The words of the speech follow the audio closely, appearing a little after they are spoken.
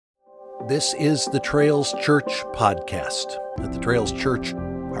This is the Trails Church podcast. At the Trails Church,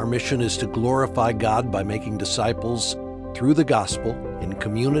 our mission is to glorify God by making disciples through the gospel in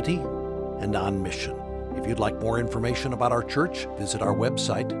community and on mission. If you'd like more information about our church, visit our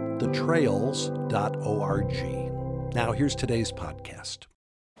website, thetrails.org. Now, here's today's podcast.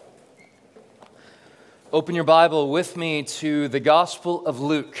 Open your Bible with me to the Gospel of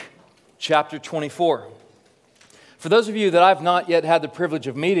Luke, chapter 24. For those of you that I've not yet had the privilege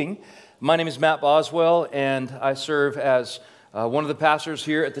of meeting, my name is Matt Boswell, and I serve as one of the pastors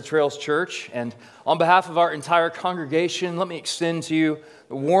here at the Trails Church. And on behalf of our entire congregation, let me extend to you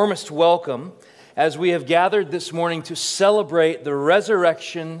the warmest welcome as we have gathered this morning to celebrate the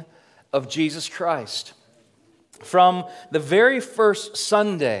resurrection of Jesus Christ. From the very first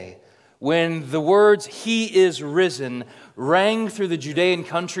Sunday, when the words, "He is risen," rang through the Judean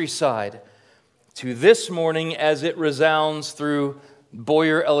countryside, to this morning as it resounds through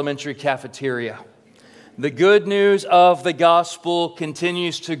Boyer Elementary cafeteria. The good news of the gospel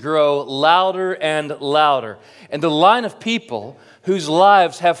continues to grow louder and louder. And the line of people whose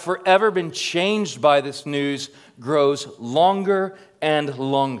lives have forever been changed by this news grows longer and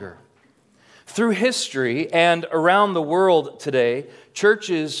longer. Through history and around the world today,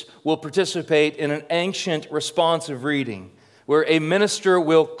 churches will participate in an ancient responsive reading where a minister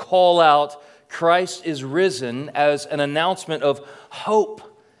will call out, "Christ is risen," as an announcement of hope.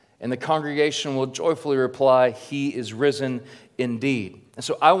 And the congregation will joyfully reply, "He is risen indeed." And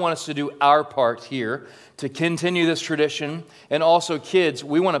so I want us to do our part here to continue this tradition. And also, kids,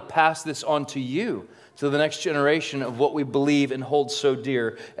 we want to pass this on to you, to the next generation of what we believe and hold so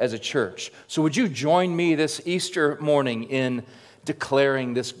dear as a church. So would you join me this Easter morning in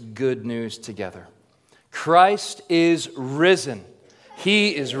declaring this good news together? Christ is risen.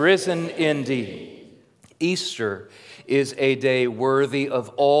 He is risen indeed. Easter is a day worthy of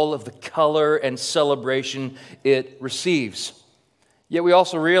all of the color and celebration it receives. Yet we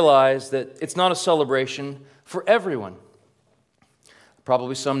also realize that it's not a celebration for everyone.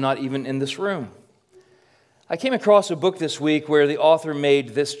 Probably some not even in this room. I came across a book this week where the author made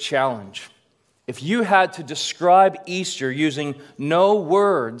this challenge. If you had to describe Easter using no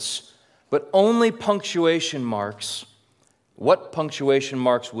words, but only punctuation marks, what punctuation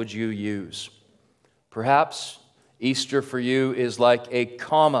marks would you use? Perhaps Easter for you is like a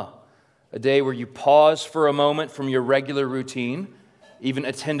comma, a day where you pause for a moment from your regular routine, even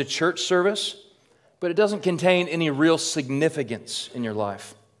attend a church service, but it doesn't contain any real significance in your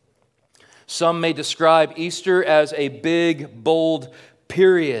life. Some may describe Easter as a big, bold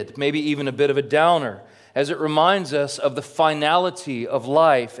period, maybe even a bit of a downer, as it reminds us of the finality of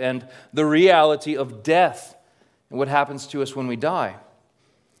life and the reality of death and what happens to us when we die.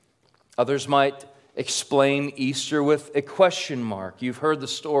 Others might explain Easter with a question mark. You've heard the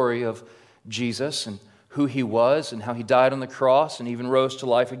story of Jesus and who he was and how he died on the cross and even rose to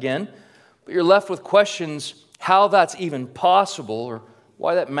life again. But you're left with questions how that's even possible or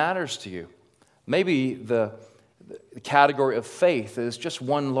why that matters to you. Maybe the category of faith is just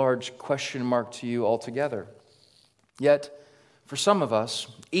one large question mark to you altogether. Yet, for some of us,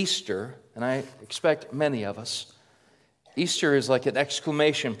 Easter, and I expect many of us, Easter is like an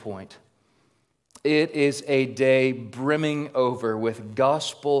exclamation point. It is a day brimming over with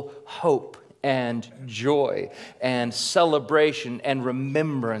gospel hope and joy and celebration and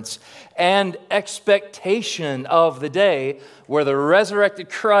remembrance and expectation of the day where the resurrected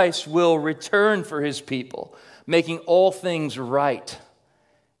Christ will return for his people, making all things right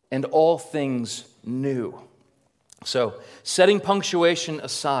and all things new. So, setting punctuation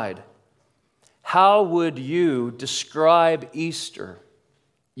aside, how would you describe Easter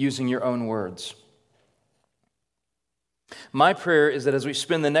using your own words? My prayer is that as we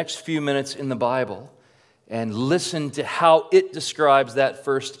spend the next few minutes in the Bible and listen to how it describes that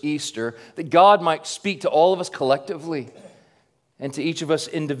first Easter, that God might speak to all of us collectively and to each of us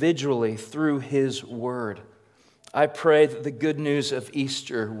individually through his word. I pray that the good news of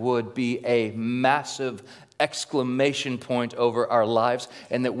Easter would be a massive exclamation point over our lives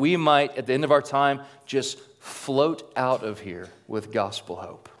and that we might, at the end of our time, just float out of here with gospel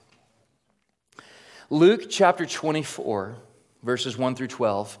hope. Luke chapter 24, verses 1 through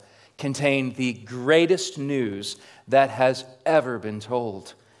 12, contain the greatest news that has ever been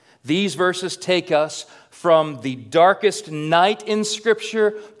told. These verses take us from the darkest night in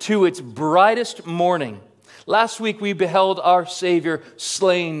Scripture to its brightest morning. Last week we beheld our Savior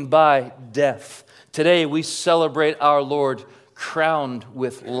slain by death. Today we celebrate our Lord crowned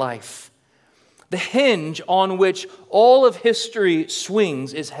with life. The hinge on which all of history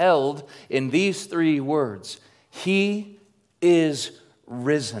swings is held in these three words: He is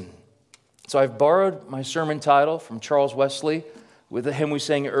risen. So I've borrowed my sermon title from Charles Wesley with the hymn we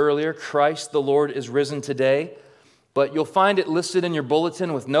sang earlier, Christ the Lord is risen today. But you'll find it listed in your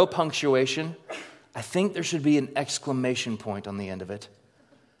bulletin with no punctuation. I think there should be an exclamation point on the end of it.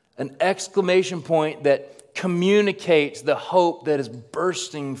 An exclamation point that communicates the hope that is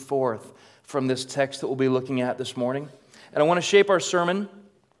bursting forth from this text that we'll be looking at this morning. And I want to shape our sermon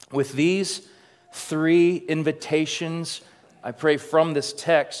with these three invitations, I pray, from this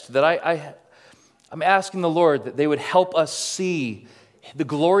text that I'm asking the Lord that they would help us see the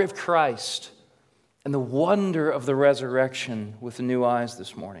glory of Christ and the wonder of the resurrection with new eyes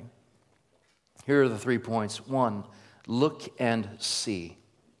this morning. Here are the 3 points. 1, look and see.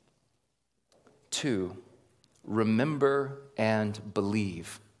 2, remember and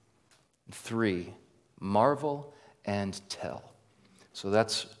believe. 3, marvel and tell. So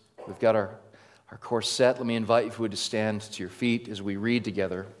we've got our course set. Let me invite you, if you would, to stand to your feet as we read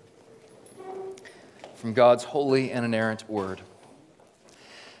together from God's holy and inerrant word.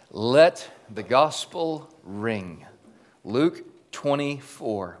 Let the gospel ring. Luke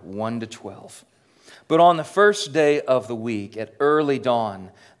 24, 1-12. But on the first day of the week, at early dawn,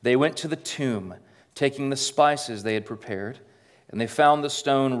 they went to the tomb, taking the spices they had prepared, and they found the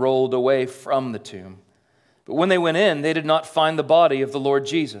stone rolled away from the tomb. But when they went in, they did not find the body of the Lord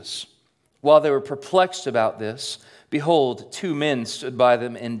Jesus. While they were perplexed about this, behold, 2 men stood by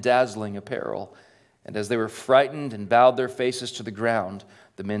them in dazzling apparel. And as they were frightened and bowed their faces to the ground,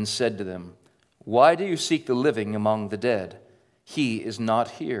 the men said to them, "Why do you seek the living among the dead? He is not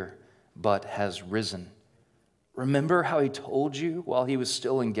here, but has risen. Remember how he told you while he was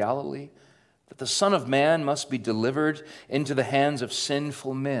still in Galilee, that the Son of Man must be delivered into the hands of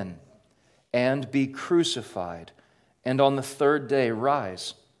sinful men, and be crucified, and on the 3rd day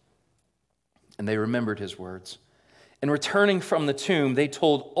rise." And they remembered his words. And returning from the tomb, they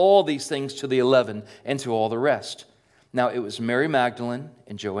told all these things to the 11 and to all the rest. Now it was Mary Magdalene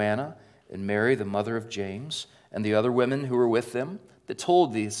and Joanna and Mary, the mother of James, and the other women who were with them that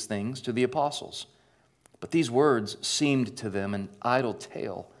told these things to the apostles. But these words seemed to them an idle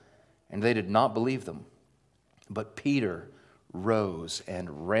tale, and they did not believe them. But Peter rose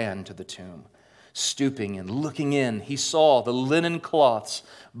and ran to the tomb. Stooping and looking in, he saw the linen cloths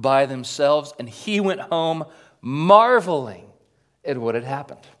by themselves, and he went home marveling at what had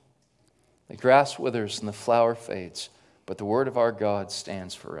happened. The grass withers and the flower fades, but the word of our God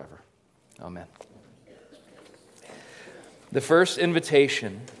stands forever. Amen. The first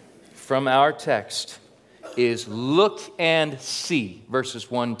invitation from our text is look and see, verses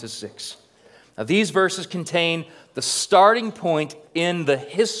 1-6. Now, these verses contain the starting point in the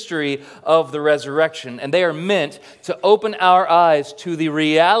history of the resurrection, and they are meant to open our eyes to the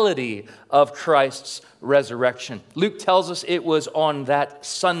reality of Christ's resurrection. Luke tells us it was on that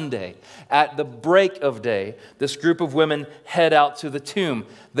Sunday, at the break of day, this group of women head out to the tomb.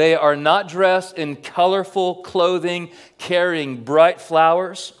 They are not dressed in colorful clothing, carrying bright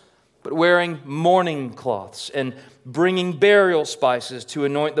flowers, but wearing mourning cloths and bringing burial spices to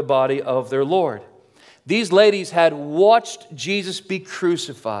anoint the body of their Lord. These ladies had watched Jesus be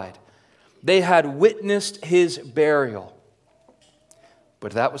crucified. They had witnessed his burial.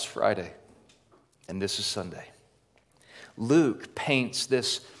 But that was Friday, and this is Sunday. Luke paints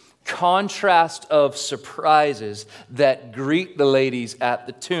this contrast of surprises that greet the ladies at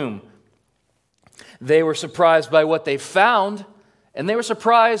the tomb. They were surprised by what they found, and they were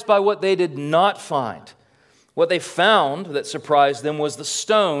surprised by what they did not find. What they found that surprised them was the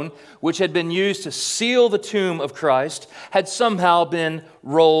stone which had been used to seal the tomb of Christ had somehow been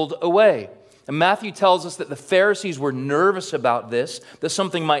rolled away. And Matthew tells us that the Pharisees were nervous about this, that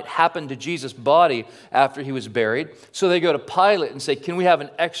something might happen to Jesus' body after he was buried. So they go to Pilate and say, "Can we have an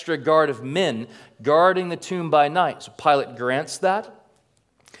extra guard of men guarding the tomb by night?" So Pilate grants that.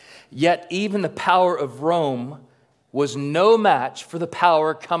 Yet even the power of Rome was no match for the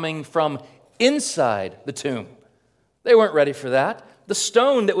power coming from inside the tomb. They weren't ready for that. The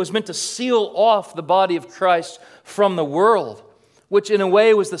stone that was meant to seal off the body of Christ from the world, which in a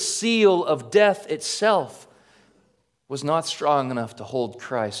way was the seal of death itself, was not strong enough to hold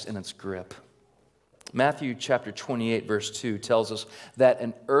Christ in its grip. Matthew chapter 28, verse 2 tells us that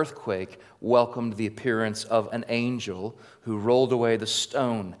an earthquake welcomed the appearance of an angel who rolled away the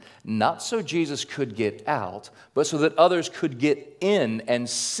stone, not so Jesus could get out, but so that others could get in and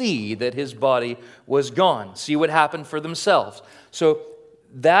see that his body was gone, see what happened for themselves. So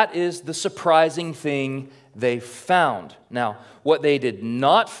that is the surprising thing they found. Now, what they did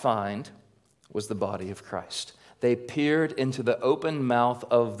not find was the body of Christ. They peered into the open mouth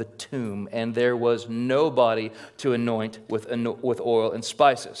of the tomb, and there was no body to anoint with oil and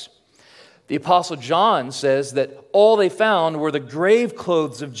spices. The Apostle John says that all they found were the grave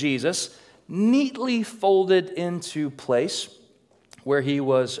clothes of Jesus, neatly folded into place where he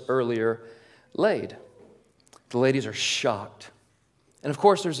was earlier laid. The ladies are shocked. And of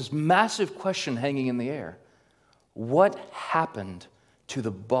course, there's this massive question hanging in the air. What happened to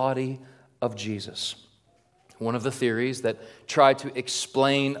the body of Jesus? One of the theories that try to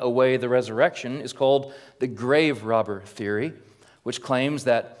explain away the resurrection is called the grave robber theory, which claims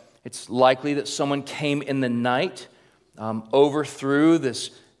that it's likely that someone came in the night, overthrew this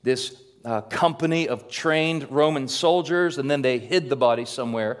company of trained Roman soldiers, and then they hid the body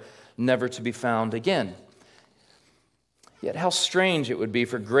somewhere, never to be found again. Yet how strange it would be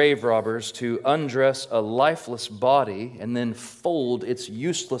for grave robbers to undress a lifeless body and then fold its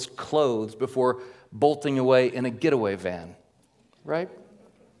useless clothes before bolting away in a getaway van, right?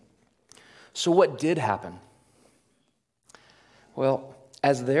 So what did happen? Well,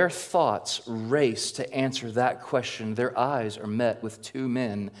 as their thoughts race to answer that question, their eyes are met with two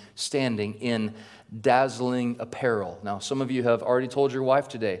men standing in dazzling apparel. Now, some of you have already told your wife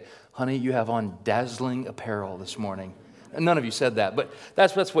today, honey, you have on dazzling apparel this morning. And none of you said that, but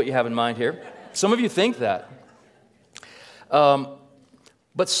that's what you have in mind here. Some of you think that.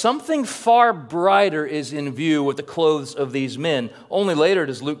 But something far brighter is in view with the clothes of these men. Only later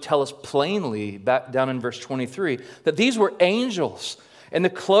does Luke tell us plainly, back down in verse 23, that these were angels, and the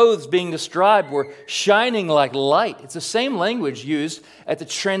clothes being described were shining like light. It's the same language used at the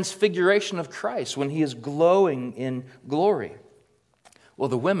transfiguration of Christ when he is glowing in glory. Well,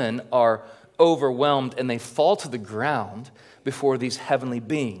 the women are overwhelmed and they fall to the ground before these heavenly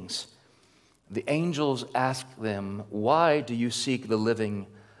beings. The angels ask them, "Why do you seek the living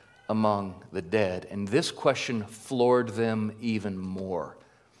among the dead?" And this question floored them even more.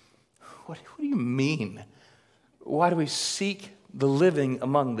 What do you mean? Why do we seek the living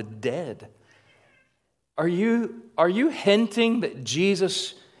among the dead? Are you hinting that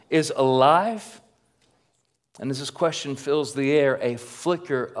Jesus is alive? And as this question fills the air, a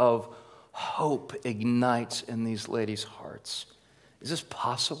flicker of hope ignites in these ladies' hearts. Is this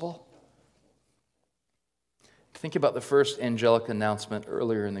possible? Think about the first angelic announcement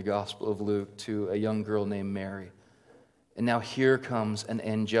earlier in the Gospel of Luke to a young girl named Mary. And now here comes an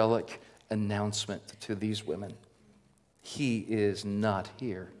angelic announcement to these women. He is not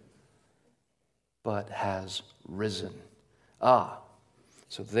here, but has risen.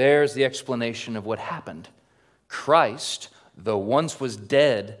 So there's the explanation of what happened. Christ, though once was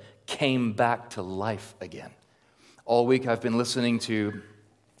dead, came back to life again. All week I've been listening to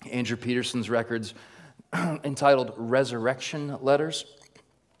Andrew Peterson's records entitled Resurrection Letters.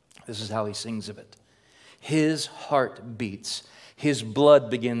 This is how he sings of it. His heart beats, his blood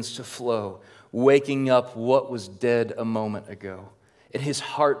begins to flow, waking up what was dead a moment ago. And his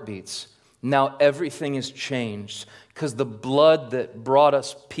heart beats. Now everything is changed because the blood that brought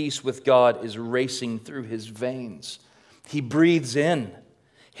us peace with God is racing through his veins. He breathes in.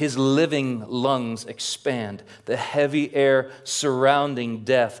 His living lungs expand. The heavy air surrounding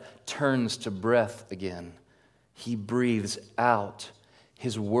death turns to breath again. He breathes out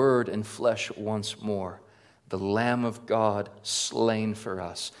his word and flesh once more. The Lamb of God slain for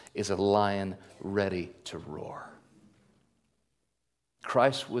us is a lion ready to roar.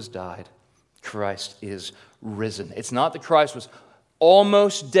 Christ was died. Christ is risen. It's not that Christ was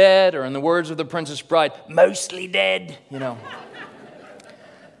almost dead, or in the words of the Princess Bride, mostly dead, No,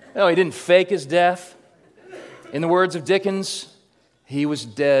 he didn't fake his death. In the words of Dickens, he was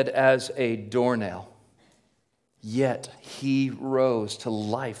dead as a doornail. Yet he rose to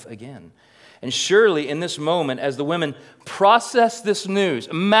life again. And surely in this moment, as the women process this news,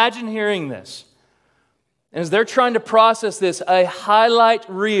 imagine hearing this. And as they're trying to process this, a highlight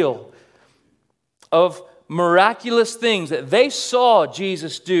reel of miraculous things that they saw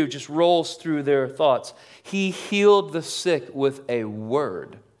Jesus do just rolls through their thoughts. He healed the sick with a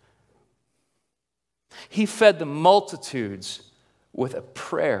word. He fed the multitudes with a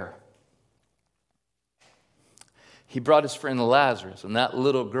prayer. He brought his friend Lazarus and that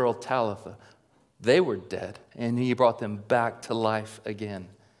little girl Talitha. They were dead, and he brought them back to life again.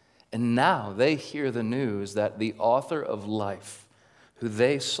 And now they hear the news that the author of life, who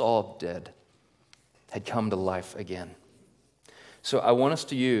they saw dead, had come to life again. So I want us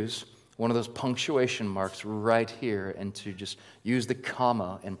to use one of those punctuation marks right here and to just use the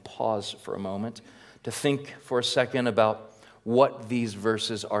comma and pause for a moment to think for a second about what these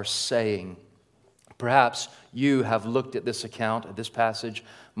verses are saying. Perhaps you have looked at this account, at this passage,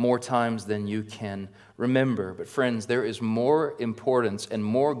 more times than you can remember. But friends, there is more importance and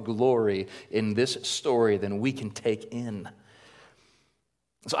more glory in this story than we can take in.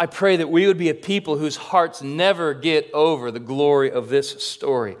 So I pray that we would be a people whose hearts never get over the glory of this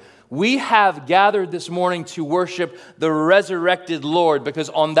story. We have gathered this morning to worship the resurrected Lord because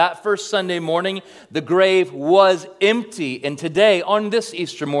on that first Sunday morning, the grave was empty. And today, on this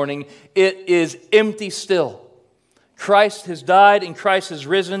Easter morning, it is empty still. Christ has died and Christ has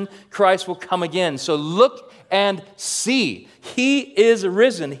risen. Christ will come again. So look and see. He is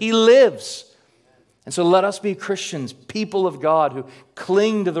risen. He lives. And so let us be Christians, people of God who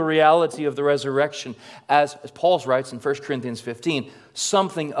cling to the reality of the resurrection as Paul writes in 1 Corinthians 15,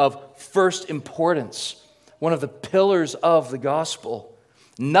 something of first importance, one of the pillars of the gospel.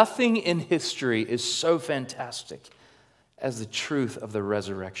 Nothing in history is so fantastic as the truth of the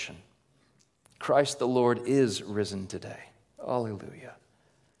resurrection. Christ the Lord is risen today. Hallelujah.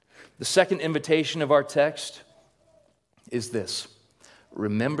 The second invitation of our text is this: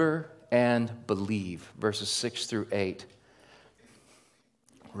 remember and believe, verses 6 through 8.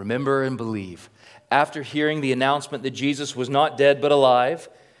 Remember and believe. After hearing the announcement that Jesus was not dead but alive,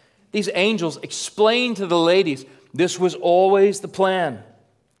 these angels explain to the ladies this was always the plan.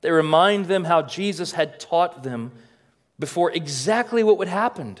 They remind them how Jesus had taught them before exactly what would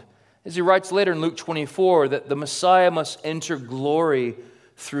happen. As he writes later in Luke 24, that the Messiah must enter glory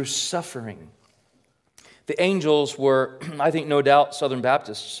through suffering. The angels were, I think, no doubt Southern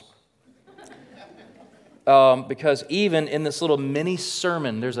Baptists. Because even in this little mini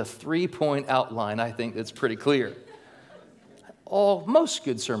sermon, there's a 3-point outline, I think, that's pretty clear. Most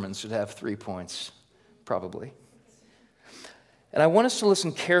good sermons should have 3 points, probably. And I want us to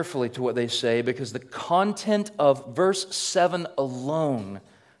listen carefully to what they say because the content of verse 7 alone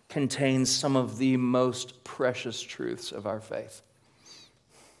contains some of the most precious truths of our faith.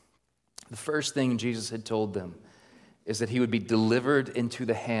 The first thing Jesus had told them is that he would be delivered into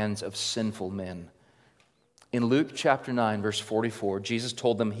the hands of sinful men. In Luke chapter 9, verse 44, Jesus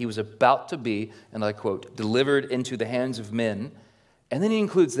told them he was about to be, and I quote, delivered into the hands of men. And then he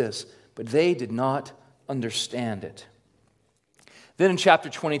includes this, but they did not understand it. Then in chapter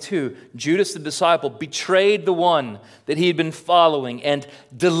 22, Judas the disciple betrayed the one that he had been following and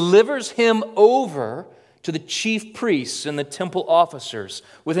delivers him over to the chief priests and the temple officers.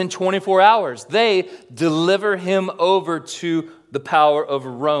 Within 24 hours, they deliver him over to the power of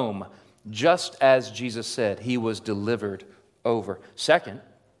Rome. Just as Jesus said, he was delivered over. Second,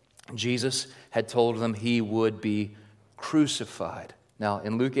 Jesus had told them he would be crucified. Now,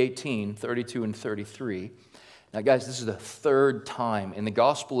 in Luke 18, 32 and 33, now guys, this is the third time in the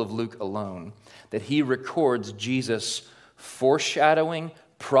Gospel of Luke alone that he records Jesus foreshadowing,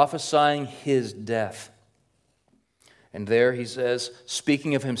 prophesying his death. And there he says,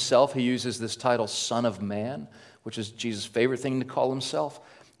 speaking of himself, he uses this title, Son of Man, which is Jesus' favorite thing to call himself.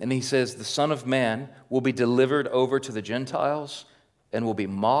 And he says, the Son of Man will be delivered over to the Gentiles and will be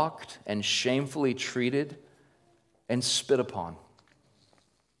mocked and shamefully treated and spit upon.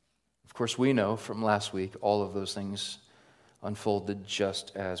 Of course, we know from last week all of those things unfolded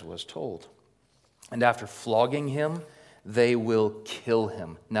just as was told. And after flogging him, they will kill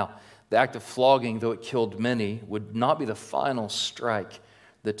him. Now, the act of flogging, though it killed many, would not be the final strike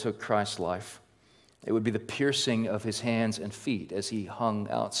that took Christ's life. It would be the piercing of his hands and feet as he hung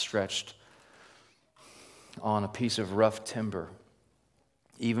outstretched on a piece of rough timber,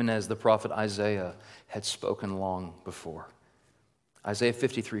 even as the prophet Isaiah had spoken long before. Isaiah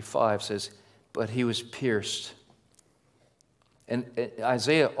 53:5 says, but he was pierced. And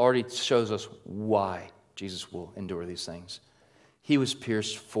Isaiah already shows us why Jesus will endure these things. He was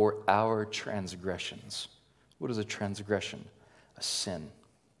pierced for our transgressions. What is a transgression? A sin.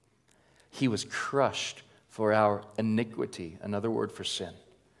 He was crushed for our iniquity, another word for sin.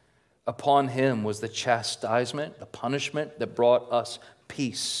 Upon him was the chastisement, the punishment that brought us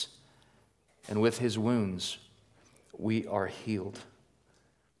peace. And with his wounds, we are healed.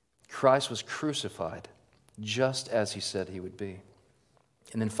 Christ was crucified just as he said he would be.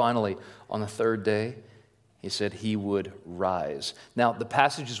 And then finally, on the third day, he said he would rise. Now, the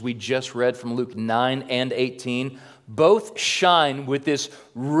passages we just read from Luke 9 and 18 both shine with this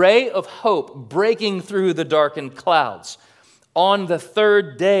ray of hope breaking through the darkened clouds. On the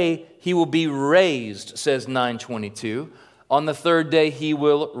third day, he will be raised, says 9:22. On the third day, he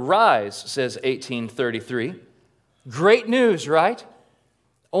will rise, says 18:33. Great news, right?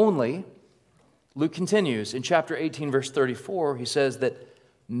 Only, Luke continues in chapter 18, verse 34, he says that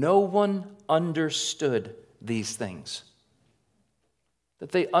no one understood these things.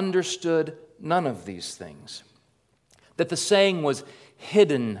 That they understood none of these things. That the saying was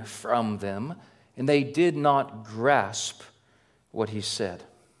hidden from them, and they did not grasp what he said.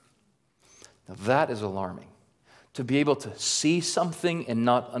 Now that is alarming. to be able to see something and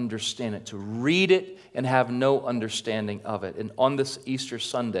not understand it, to read it and have no understanding of it. And on this Easter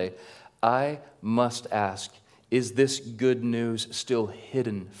Sunday, I must ask, is this good news still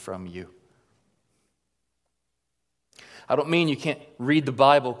hidden from you? I don't mean you can't read the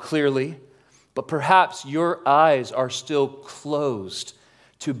Bible clearly, but perhaps your eyes are still closed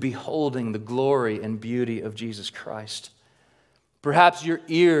to beholding the glory and beauty of Jesus Christ. Perhaps your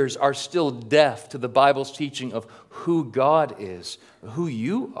ears are still deaf to the Bible's teaching of who God is, who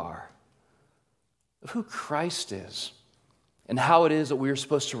you are, of who Christ is, and how it is that we are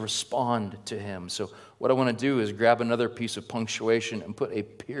supposed to respond to Him. So what I want to do is grab another piece of punctuation and put a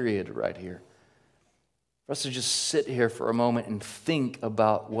period right here. For us to just sit here for a moment and think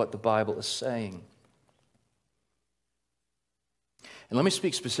about what the Bible is saying. And let me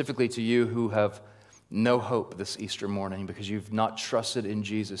speak specifically to you who have no hope this Easter morning because you've not trusted in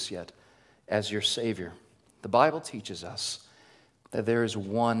Jesus yet as your Savior. The Bible teaches us that there is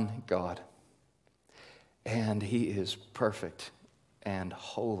one God, and He is perfect and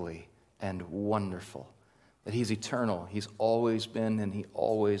holy and wonderful. That He's eternal. He's always been and He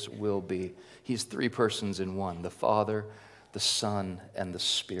always will be. He's three persons in one, the Father, the Son, and the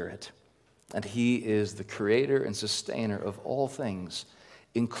Spirit. And He is the creator and sustainer of all things,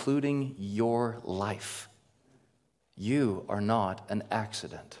 including your life. You are not an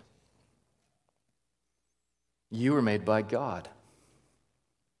accident. You were made by God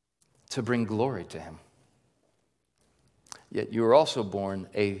to bring glory to Him. Yet you were also born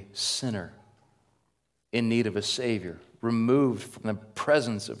a sinner in need of a Savior, removed from the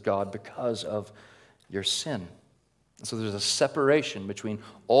presence of God because of your sin. So there's a separation between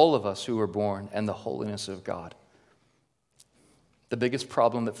all of us who were born and the holiness of God. The biggest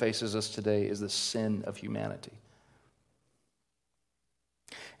problem that faces us today is the sin of humanity.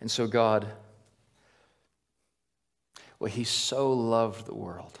 And so God, well, He so loved the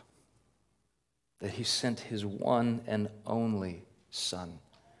world that He sent His one and only Son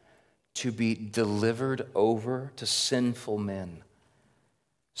to be delivered over to sinful men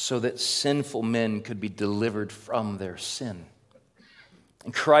so that sinful men could be delivered from their sin.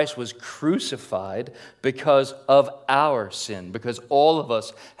 And Christ was crucified because of our sin, because all of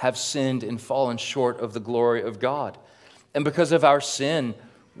us have sinned and fallen short of the glory of God. And because of our sin,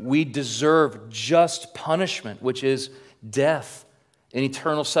 we deserve just punishment, which is death and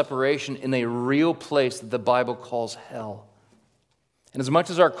eternal separation in a real place that the Bible calls hell. And as much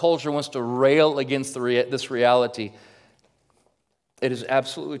as our culture wants to rail against this reality, it is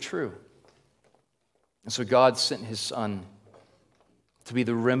absolutely true. And so God sent His Son to be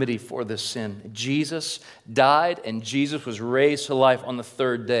the remedy for this sin. Jesus died and Jesus was raised to life on the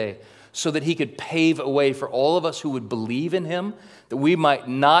third day so that He could pave a way for all of us who would believe in Him, that we might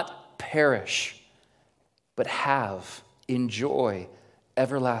not perish, but enjoy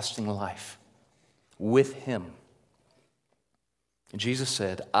everlasting life with Him. And Jesus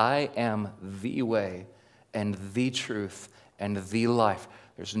said, I am the way and the truth and the life.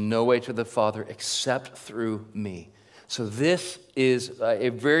 There's no way to the Father except through me. So this is a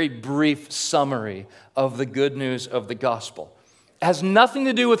very brief summary of the good news of the gospel. It has nothing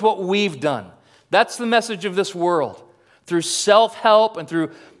to do with what we've done. That's the message of this world. Through self-help and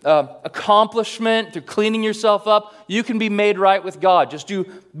through accomplishment, through cleaning yourself up, you can be made right with God. Just do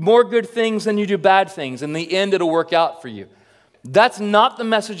more good things than you do bad things. In the end, it'll work out for you. That's not the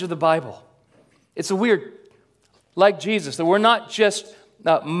message of the Bible. It's like Jesus, that we're not just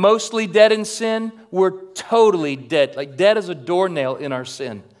mostly dead in sin, we're totally dead. Like dead as a doornail in our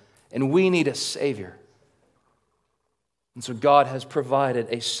sin. And we need a Savior. And so God has provided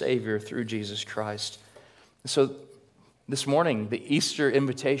a Savior through Jesus Christ. So this morning, the Easter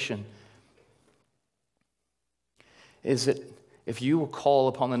invitation is that if you will call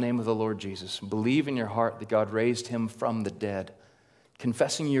upon the name of the Lord Jesus, believe in your heart that God raised Him from the dead,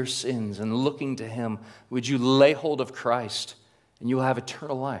 confessing your sins and looking to Him, would you lay hold of Christ and you will have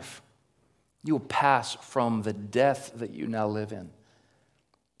eternal life. You will pass from the death that you now live in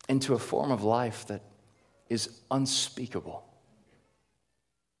into a form of life that is unspeakable,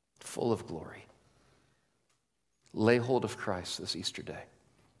 full of glory. Lay hold of Christ this Easter day.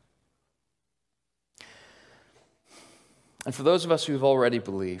 And for those of us who have already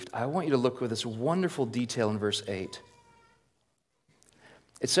believed, I want you to look with this wonderful detail in verse 8.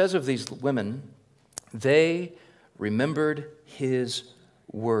 It says of these women, they remembered His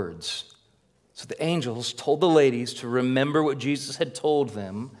words. So the angels told the ladies to remember what Jesus had told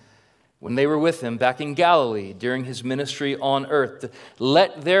them when they were with him back in Galilee during his ministry on earth.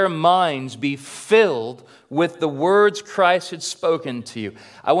 Let their minds be filled with the words Christ had spoken to you.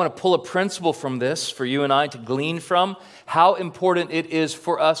 I want to pull a principle from this for you and I to glean from, how important it is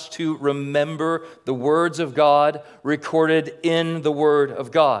for us to remember the words of God recorded in the Word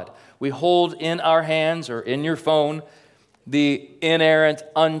of God. We hold in our hands or in your phone the inerrant,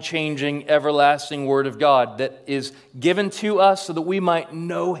 unchanging, everlasting Word of God that is given to us so that we might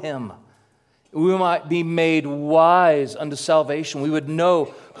know Him. We might be made wise unto salvation. We would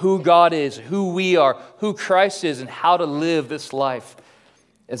know who God is, who we are, who Christ is, and how to live this life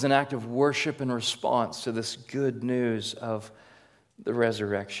as an act of worship and response to this good news of the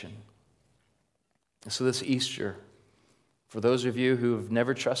resurrection. So this Easter, for those of you who have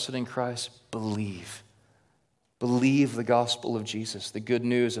never trusted in Christ, believe. Believe the gospel of Jesus, the good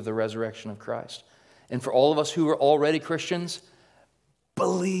news of the resurrection of Christ. And for all of us who are already Christians,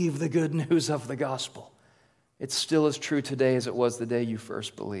 believe the good news of the gospel. It's still as true today as it was the day you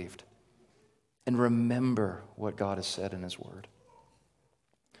first believed. And remember what God has said in His Word.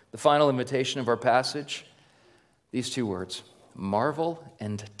 The final invitation of our passage, these two words, marvel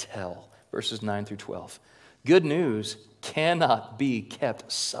and tell, verses 9 through 12. Good news cannot be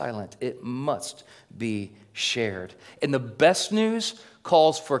kept silent. It must be shared. And the best news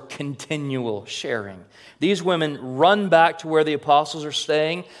calls for continual sharing. These women run back to where the apostles are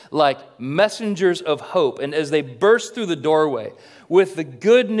staying like messengers of hope. And as they burst through the doorway with the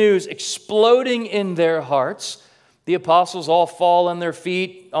good news exploding in their hearts, the apostles all fall on their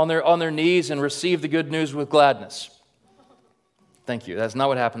feet, on their knees, and receive the good news with gladness. Thank you. That's not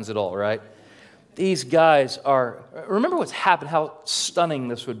what happens at all, right? These guys are, remember what's happened, how stunning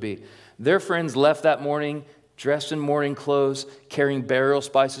this would be. Their friends left that morning, dressed in mourning clothes, carrying burial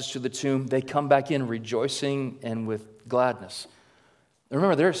spices to the tomb. They come back in rejoicing and with gladness.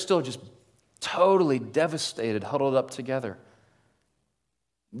 Remember, they're still just totally devastated, huddled up together.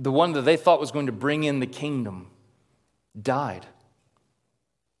 The one that they thought was going to bring in the kingdom died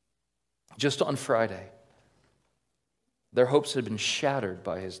just on Friday. Their hopes had been shattered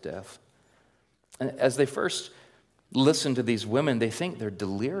by his death. And as they first listen to these women, they think they're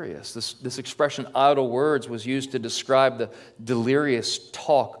delirious. This expression, idle words, was used to describe the delirious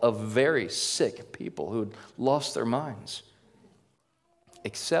talk of very sick people who had lost their minds.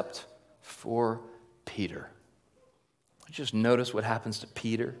 Except for Peter. Just notice what happens to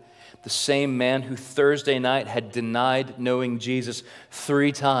Peter. The same man who Thursday night had denied knowing Jesus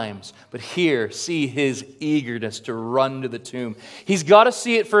 3 times. But here, see his eagerness to run to the tomb. He's got to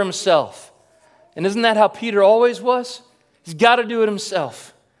see it for himself. And isn't that how Peter always was? He's got to do it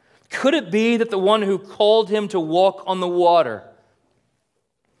himself. Could it be that the one who called him to walk on the water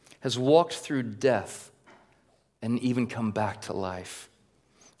has walked through death and even come back to life?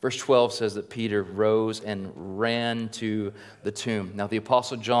 Verse 12 says that Peter rose and ran to the tomb. Now, the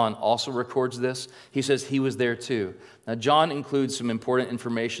Apostle John also records this. He says he was there too. Now, John includes some important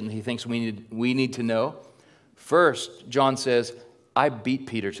information that he thinks we need to know. First, John says, I beat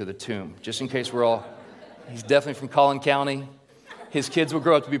Peter to the tomb, just in case he's definitely from Collin County. His kids will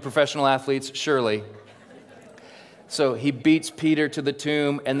grow up to be professional athletes, surely. So he beats Peter to the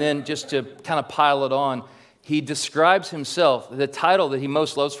tomb, and then just to kind of pile it on, he describes himself. The title that he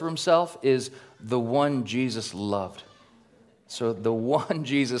most loves for himself is the one Jesus loved. So the one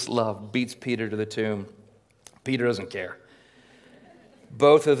Jesus loved beats Peter to the tomb. Peter doesn't care.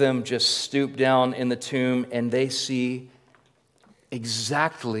 Both of them just stoop down in the tomb and they see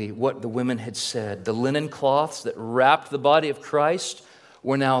exactly what the women had said. The linen cloths that wrapped the body of Christ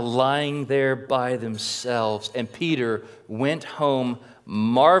were now lying there by themselves. And Peter went home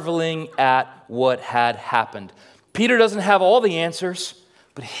marveling at what had happened. Peter doesn't have all the answers,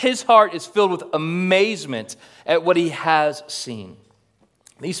 but his heart is filled with amazement at what he has seen.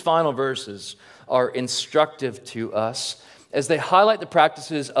 These final verses are instructive to us as they highlight the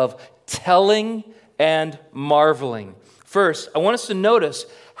practices of telling and marveling. First, I want us to notice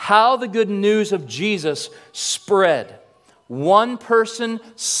how the good news of Jesus spread. One person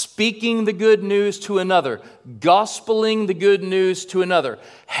speaking the good news to another, gospeling the good news to another,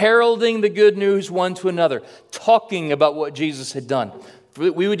 heralding the good news one to another, talking about what Jesus had done.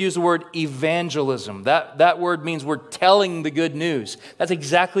 We would use the word evangelism. That word means we're telling the good news. That's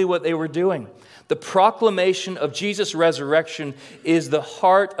exactly what they were doing. The proclamation of Jesus' resurrection is the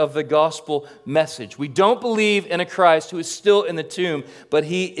heart of the gospel message. We don't believe in a Christ who is still in the tomb, but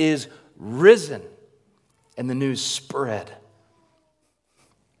he is risen. And the news spread.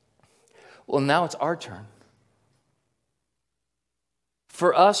 Well, now it's our turn.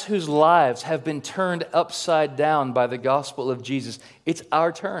 For us whose lives have been turned upside down by the gospel of Jesus, it's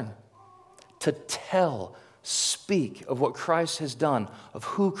our turn. to speak of what Christ has done, of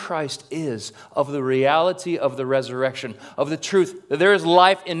who Christ is, of the reality of the resurrection, of the truth that there is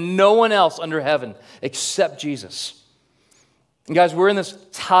life in no one else under heaven except Jesus. And guys, we're in this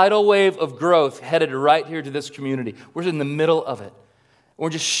tidal wave of growth headed right here to this community. We're in the middle of it.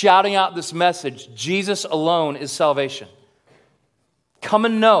 We're just shouting out this message: Jesus alone is salvation. Come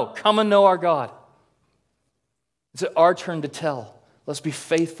and know our God. It's our turn to tell. Let's be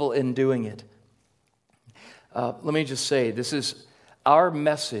faithful in doing it. Let me just say, our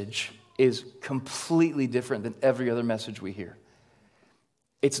message is completely different than every other message we hear.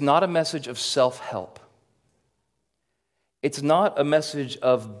 It's not a message of self-help. It's not a message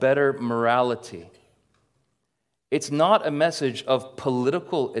of better morality. It's not a message of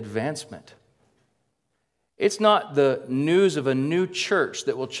political advancement. It's not the news of a new church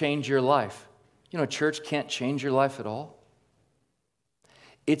that will change your life. You know, a church can't change your life at all.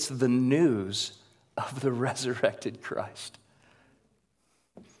 It's the news of the resurrected Christ,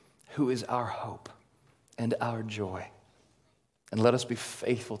 who is our hope and our joy. And let us be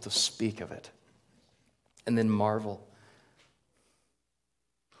faithful to speak of it and then marvel.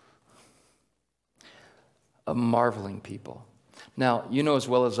 A marveling people. Now, you know as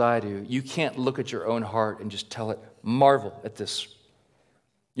well as I do, you can't look at your own heart and just tell it, marvel at this.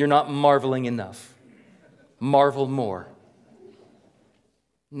 You're not marveling enough. Marvel more.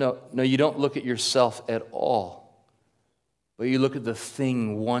 No, you don't look at yourself at all, but you look at the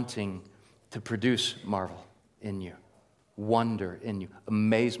thing wanting to produce marvel in you, wonder in you,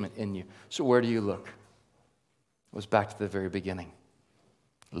 amazement in you. So where do you look? It was back to the very beginning.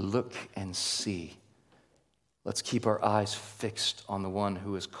 Look and see. Let's keep our eyes fixed on the one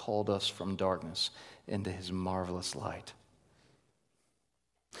who has called us from darkness into his marvelous light.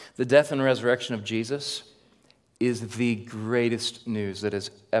 The death and resurrection of Jesus is the greatest news that has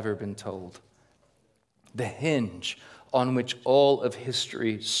ever been told. The hinge on which all of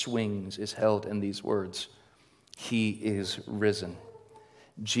history swings is held in these words: He is risen.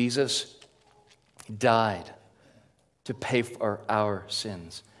 Jesus died to pay for our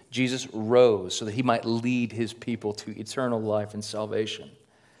sins. Jesus rose so that he might lead his people to eternal life and salvation.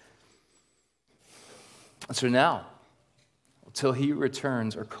 And so now, until he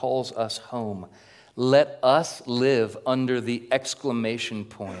returns or calls us home, let us live under the exclamation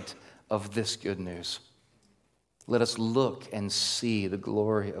point of this good news. Let us look and see the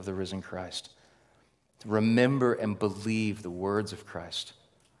glory of the risen Christ. Remember and believe the words of Christ,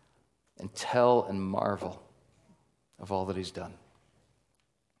 and tell and marvel of all that he's done.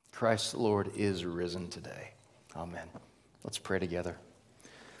 Christ the Lord is risen today. Amen. Let's pray together.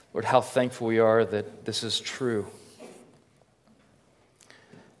 Lord, how thankful we are that this is true.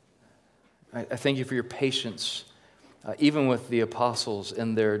 I thank you for your patience, even with the apostles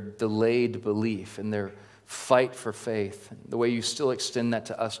and their delayed belief and their fight for faith, the way you still extend that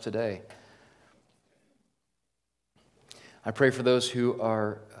to us today. I pray for those who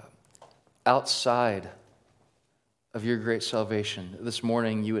are outside of your great salvation. This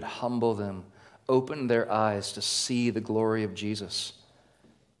morning, you would humble them, open their eyes to see the glory of Jesus.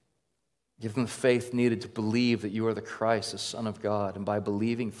 Give them the faith needed to believe that you are the Christ, the Son of God, and by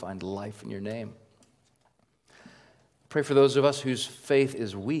believing, find life in your name. Pray for those of us whose faith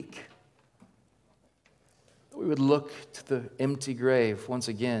is weak, that we would look to the empty grave once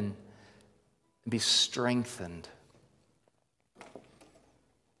again and be strengthened.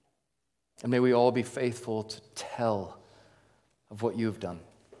 And may we all be faithful to tell of what you have done.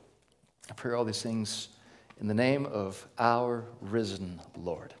 I pray all these things in the name of our risen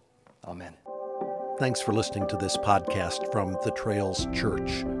Lord. Amen. Thanks for listening to this podcast from The Trails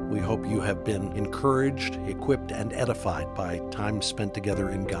Church. We hope you have been encouraged, equipped, and edified by time spent together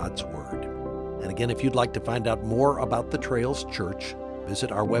in God's Word. And again, if you'd like to find out more about The Trails Church,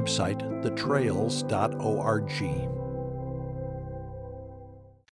 visit our website, thetrails.org.